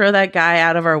least throw that guy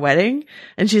out of our wedding?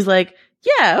 And she's like,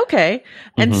 Yeah, okay.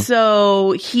 And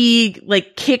so he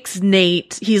like kicks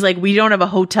Nate. He's like, we don't have a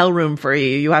hotel room for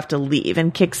you. You have to leave,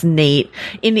 and kicks Nate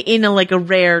in a like a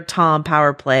rare Tom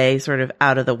power play sort of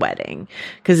out of the wedding,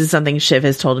 because it's something Shiv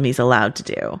has told him he's allowed to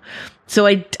do. So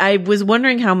I was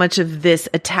wondering how much of this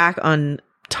attack on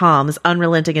Tom, this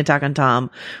unrelenting attack on Tom,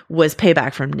 was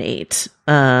payback from Nate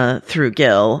through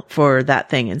Gil for that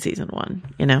thing in season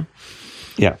 1, you know?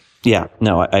 Yeah. Yeah.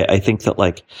 No, I think that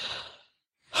like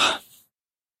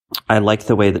I like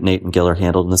the way that Nate and Gil are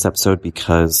handled in this episode,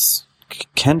 because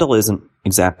Kendall isn't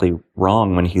exactly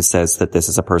wrong when he says that this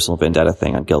is a personal vendetta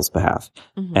thing on Gil's behalf.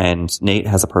 And Nate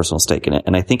has a personal stake in it.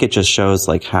 And I think it just shows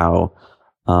like how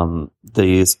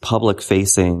these public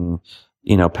facing,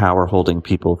 you know, power holding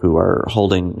people who are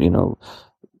holding, you know,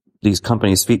 these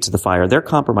companies' feet to the fire, they're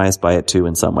compromised by it too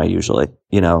in some way, usually,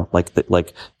 you know, like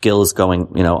Gil is going,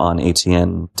 you know, on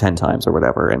ATN 10 times or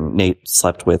whatever, and Nate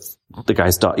slept with the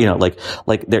guy's dog, you know,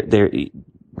 like they're,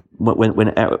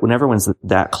 when everyone's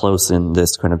that close in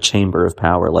this kind of chamber of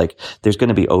power, like there's going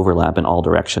to be overlap in all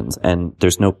directions, and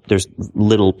there's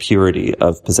little purity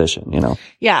of position, you know?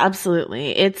 Yeah,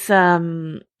 absolutely. It's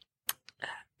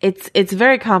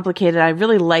very complicated. I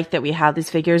really like that we have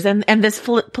these figures and this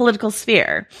political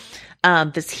sphere.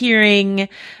 This hearing,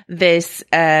 this,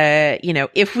 you know,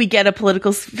 if we get a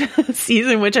political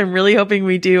season, which I'm really hoping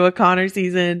we do, a Connor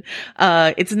season,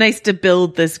 it's nice to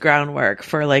build this groundwork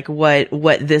for like what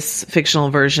this fictional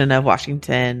version of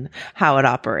Washington, how it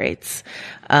operates.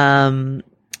 I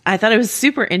thought it was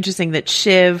super interesting that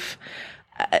Shiv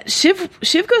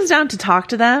goes down to talk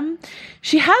to them.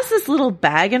 She has this little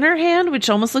bag in her hand, which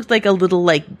almost looks like a little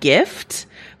like gift,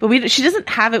 but she doesn't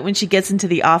have it when she gets into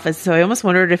the office. So I almost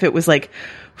wondered if it was like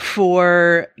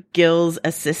for Gil's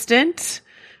assistant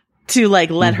to like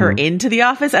let her into the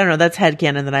office. I don't know. That's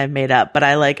headcanon that I've made up, but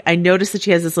I noticed that she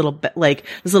has this little, like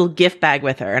this little gift bag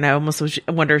with her. And I almost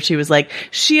wonder if she was like,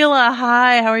 Sheila,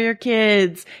 hi, how are your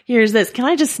kids? Here's this. Can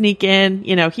I just sneak in?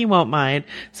 You know, he won't mind,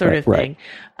 sort of thing. Right.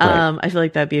 I feel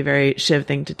like that'd be a very Shiv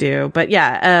thing to do, but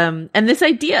yeah. And this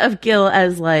idea of Gil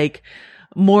as like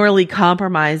morally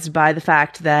compromised by the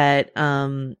fact that,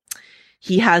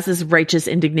 he has this righteous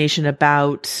indignation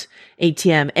about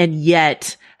ATM and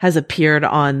yet has appeared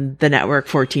on the network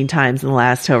 14 times in the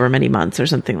last however many months or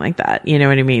something like that. You know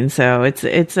what I mean? So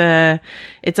it's a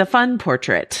fun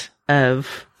portrait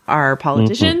of our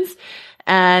politicians.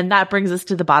 And that brings us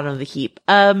to the bottom of the heap.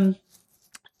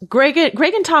 Greg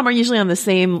and Tom are usually on the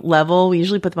same level. We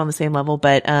usually put them on the same level,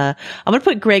 but, I'm going to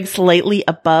put Greg slightly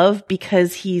above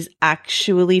because he's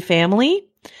actually family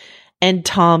and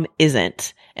Tom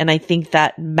isn't. And I think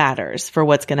that matters for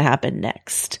what's going to happen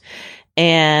next.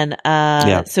 And,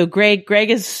 so Greg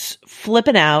is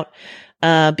flipping out,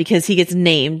 because he gets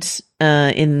named,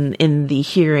 in the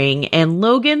hearing, and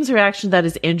Logan's reaction to that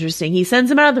is interesting. He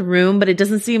sends him out of the room, but it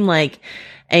doesn't seem like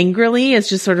angrily. It's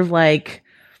just sort of like,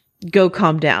 go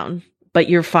calm down, but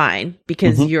you're fine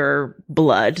because you're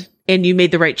blood and you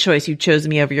made the right choice. You chose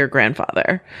me over your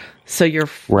grandfather. So you're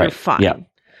fine. Yeah.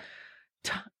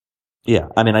 Yeah.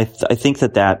 I mean, I think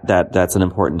that's an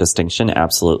important distinction.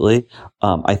 Absolutely.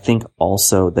 I think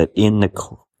also that in the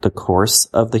course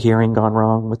of the hearing gone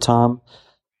wrong with Tom,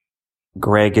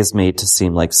 Greg is made to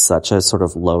seem like such a sort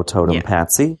of low totem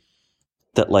patsy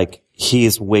that like he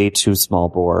is way too small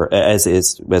bore, as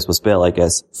was Bill, I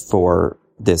guess, for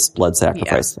this blood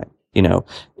sacrifice thing. You know,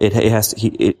 it has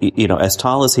to, you know, as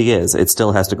tall as he is, it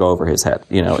still has to go over his head.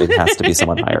 You know, it has to be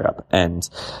someone higher up. And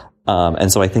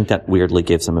so I think that weirdly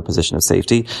gives him a position of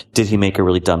safety. Did he make a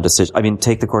really dumb decision? I mean,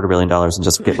 take the $250 million and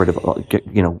just get rid of,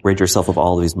 rid yourself of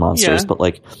all of these monsters. Yeah. But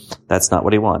like, that's not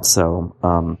what he wants.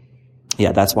 So,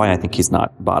 yeah, that's why I think he's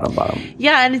not bottom.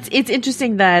 Yeah, and it's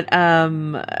interesting that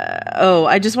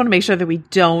I just want to make sure that we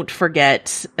don't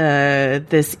forget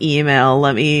this email.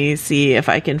 Let me see if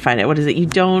I can find it. What is it?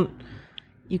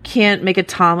 You can't make a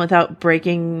Tom without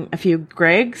breaking a few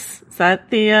Gregs? Is that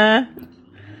the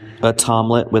a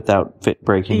Tomlet without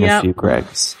breaking a few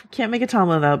Gregs. Can't make a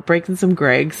Tomlet without breaking some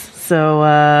Gregs.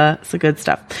 So good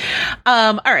stuff.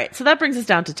 All right, so that brings us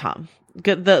down to Tom.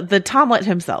 The Tomlet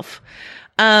himself.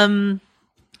 And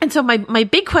so my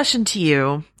big question to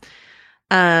you,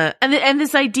 and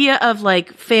this idea of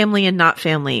like family and not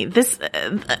family, this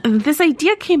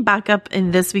idea came back up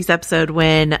in this week's episode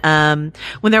when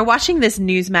they're watching this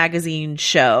news magazine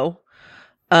show,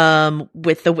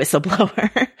 with the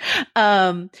whistleblower,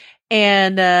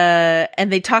 and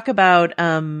they talk about,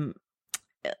 an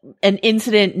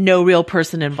incident, no real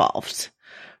person involved.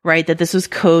 Right, that this was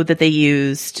code that they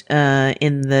used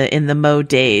in the Mo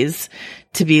days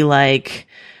to be like,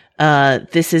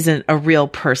 this isn't a real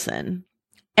person.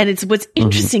 And it's what's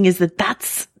interesting is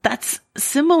that's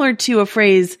similar to a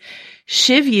phrase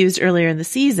Shiv used earlier in the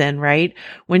season, right?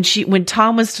 When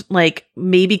Tom was like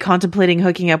maybe contemplating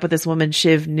hooking up with this woman,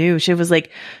 Shiv was like,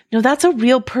 no, that's a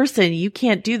real person. You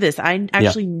can't do this. I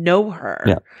actually know her.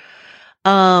 Yeah.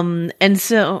 And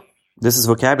so this is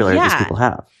vocabulary these people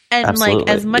have. And Absolutely. like,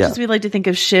 as much as we like to think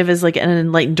of Shiv as like an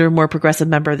enlightened or more progressive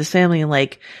member of this family,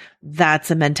 like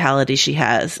that's a mentality she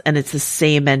has. And it's the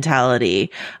same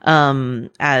mentality,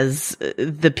 as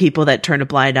the people that turn a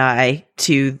blind eye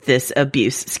to this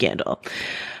abuse scandal.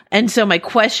 And so my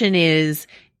question is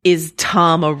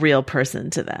Tom a real person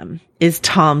to them? Is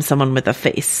Tom someone with a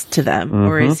face to them,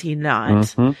 or is he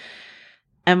not?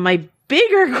 And my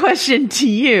bigger question to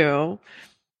you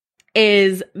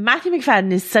is Matthew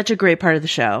Macfadyen is such a great part of the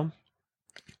show.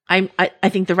 I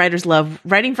think the writers love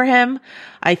writing for him.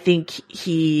 I think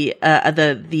the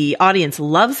audience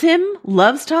loves him,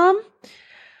 loves Tom.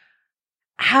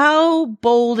 How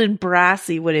bold and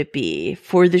brassy would it be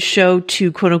for the show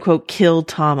to quote unquote kill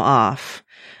Tom off?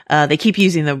 They keep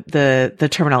using the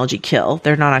terminology kill.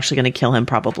 They're not actually going to kill him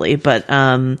probably, but,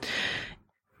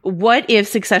 what if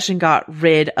Succession got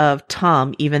rid of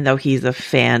Tom, even though he's a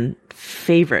fan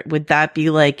favorite? Would that be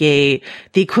like the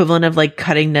equivalent of like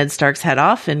cutting Ned Stark's head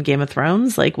off in Game of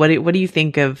Thrones? Like, what do you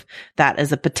think of that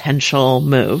as a potential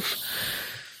move?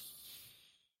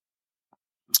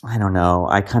 I don't know.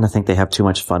 I kind of think they have too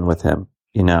much fun with him,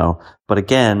 you know. But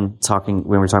again, when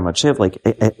we're talking about Shiv, like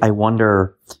I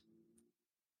wonder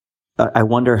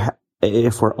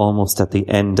if we're almost at the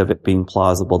end of it being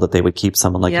plausible that they would keep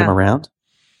someone like him around.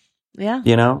 Yeah.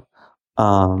 You know,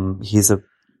 he's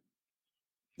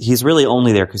really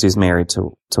only there because he's married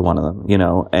to one of them, you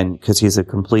know, and because he's a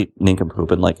complete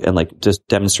nincompoop and like just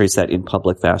demonstrates that in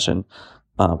public fashion,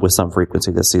 with some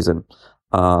frequency this season.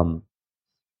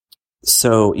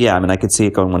 So yeah, I mean, I could see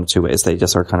it going one of two ways. They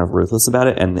just are kind of ruthless about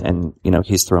it and, you know,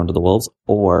 he's thrown to the wolves,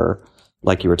 or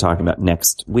like you were talking about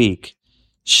next week,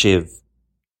 Shiv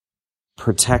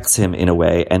protects him in a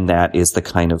way, and that is the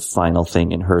kind of final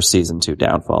thing in her season 2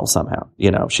 downfall somehow.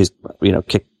 You know, she's, you know,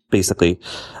 basically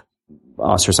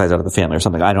ostracized out of the family or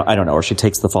something. I don't know. Or she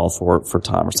takes the fall for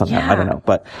Tom or something. I don't know.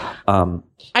 But,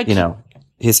 you know,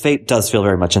 his fate does feel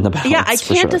very much in the balance. Yeah, I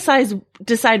can't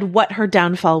decide what her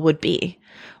downfall would be.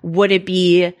 Would it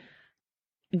be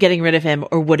getting rid of him,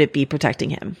 or would it be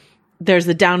protecting him? There's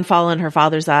the downfall in her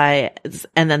father's eye,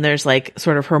 and then there's like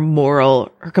sort of her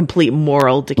complete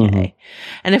moral decay.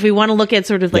 And if we want to look at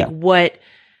sort of like what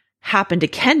happened to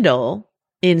Kendall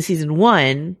in season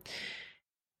 1,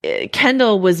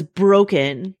 Kendall was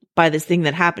broken by this thing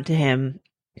that happened to him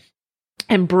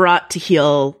and brought to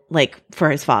heel like for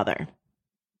his father.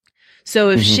 So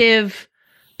if Shiv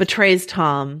betrays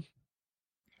Tom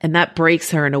and that breaks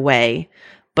her in a way,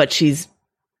 but she's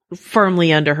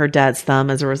firmly under her dad's thumb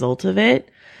as a result of it.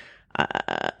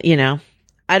 You know,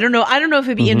 I don't know if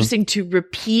it'd be interesting to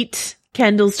repeat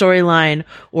Kendall's storyline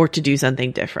or to do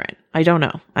something different. I don't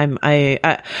know.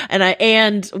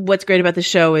 And what's great about the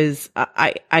show is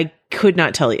I could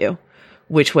not tell you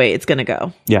which way it's going to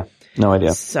go. Yeah. No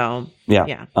idea. So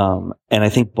yeah. And I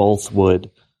think both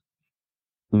would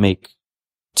make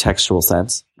textual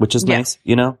sense, which is nice,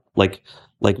 you know, like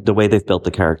the way they've built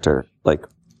the character, like,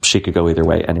 she could go either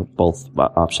way, and both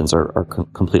options are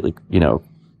completely, you know,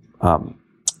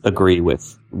 agree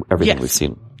with everything we've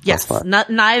seen thus far.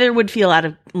 Neither would feel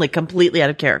completely out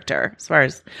of character as far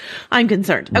as I'm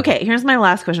concerned. Okay, here's my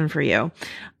last question for you.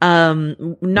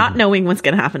 Not knowing what's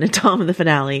going to happen to Tom in the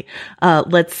finale,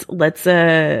 let's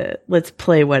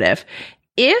play what if.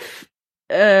 If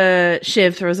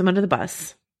Shiv throws him under the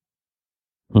bus,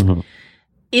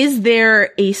 is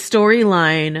there a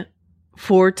storyline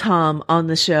for Tom on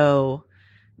the show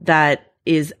that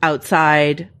is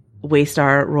outside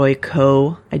Waystar Roy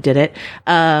Coe? I did it.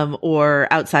 Or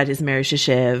outside his marriage to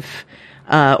Shiv?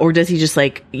 Or does he just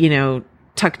like, you know,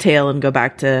 tuck tail and go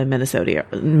back to Minnesota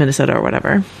or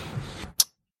whatever?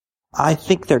 I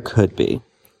think there could be.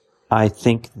 I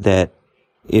think that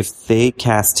if they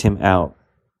cast him out,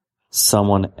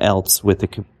 someone else with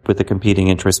the competing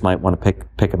interest might want to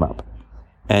pick him up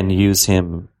and use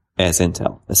him as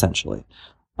intel, essentially.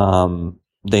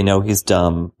 They know he's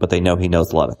dumb, but they know he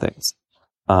knows a lot of things,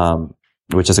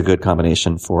 which is a good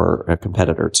combination for a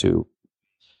competitor to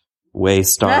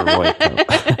Waystar Roy.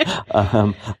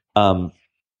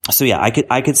 So yeah,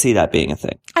 I could see that being a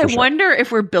thing. I wonder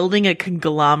if we're building a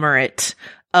conglomerate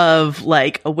of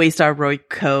like a Waystar Roy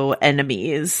Co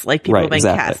enemies, like people have been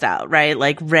cast out, right?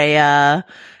 Like Rhea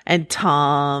and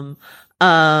Tom.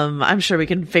 I'm sure we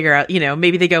can figure out,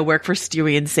 maybe they go work for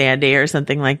Stewie and Sandy or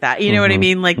something like that. You know what I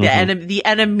mean? Like the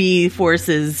enemy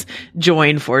forces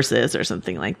join forces or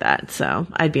something like that. So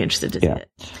I'd be interested to see it.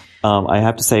 I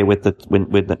have to say with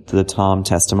the Tom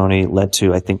testimony led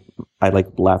to, I think I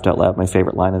laughed out loud. My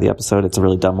favorite line of the episode. It's a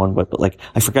really dumb one, but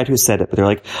I forgot who said it, but they're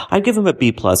like, I'd give him a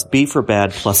B+, B for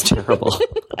bad plus terrible.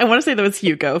 I want to say that was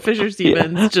Hugo Fisher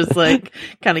Stevens, just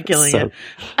kind of killing it.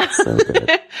 So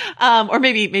good. Or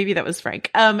maybe that was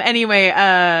Frank. Anyway,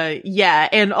 yeah.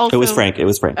 And also it was Frank.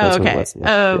 That's okay. What it was.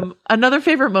 Yeah. Another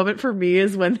favorite moment for me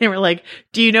is when they were like,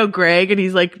 do you know Greg? And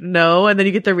he's like, no. And then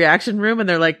you get the reaction room and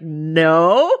they're like,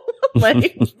 no.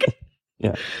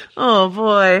 Yeah. Oh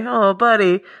boy. Oh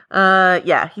buddy.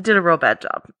 Yeah, he did a real bad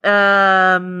job.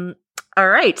 All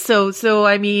right. So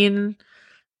I mean,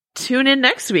 tune in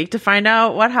next week to find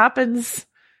out what happens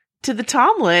to the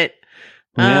Tomlet.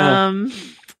 Yeah.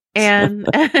 And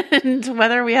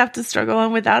whether we have to struggle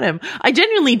on without him. I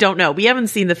genuinely don't know. We haven't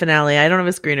seen the finale. I don't have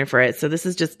a screener for it. So this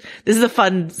is a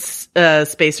fun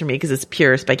space for me because it's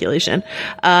pure speculation.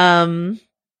 All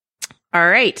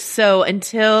right. So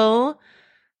until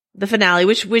the finale,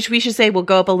 which we should say will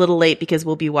go up a little late because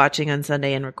we'll be watching on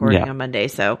Sunday and recording on Monday.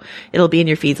 So it'll be in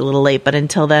your feeds a little late. But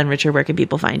until then, Richard, where can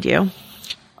people find you?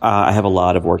 I have a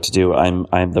lot of work to do. I'm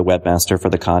the webmaster for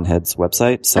the Conheads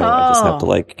website, so I just have to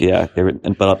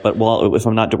but if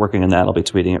I'm not working on that, I'll be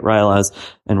tweeting at Rylaz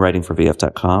and writing for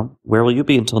VF.com. Where will you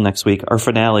be until next week? Our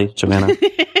finale, Joanna.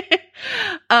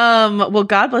 Well,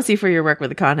 God bless you for your work with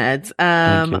the Conheads.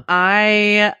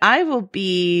 I will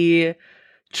be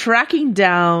tracking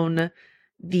down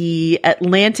the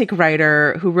Atlantic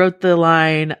writer who wrote the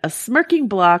line, "A smirking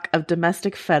block of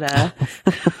domestic feta."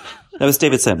 That was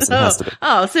David Sims. It has to be.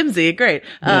 Oh, Simsy. Great.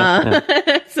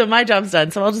 So my job's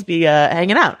done. So I'll just be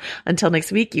hanging out until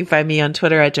next week. You can find me on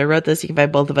Twitter at Joe Wrote This. You can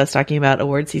find both of us talking about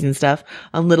award season stuff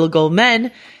on Little Gold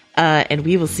Men. And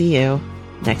we will see you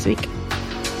next week.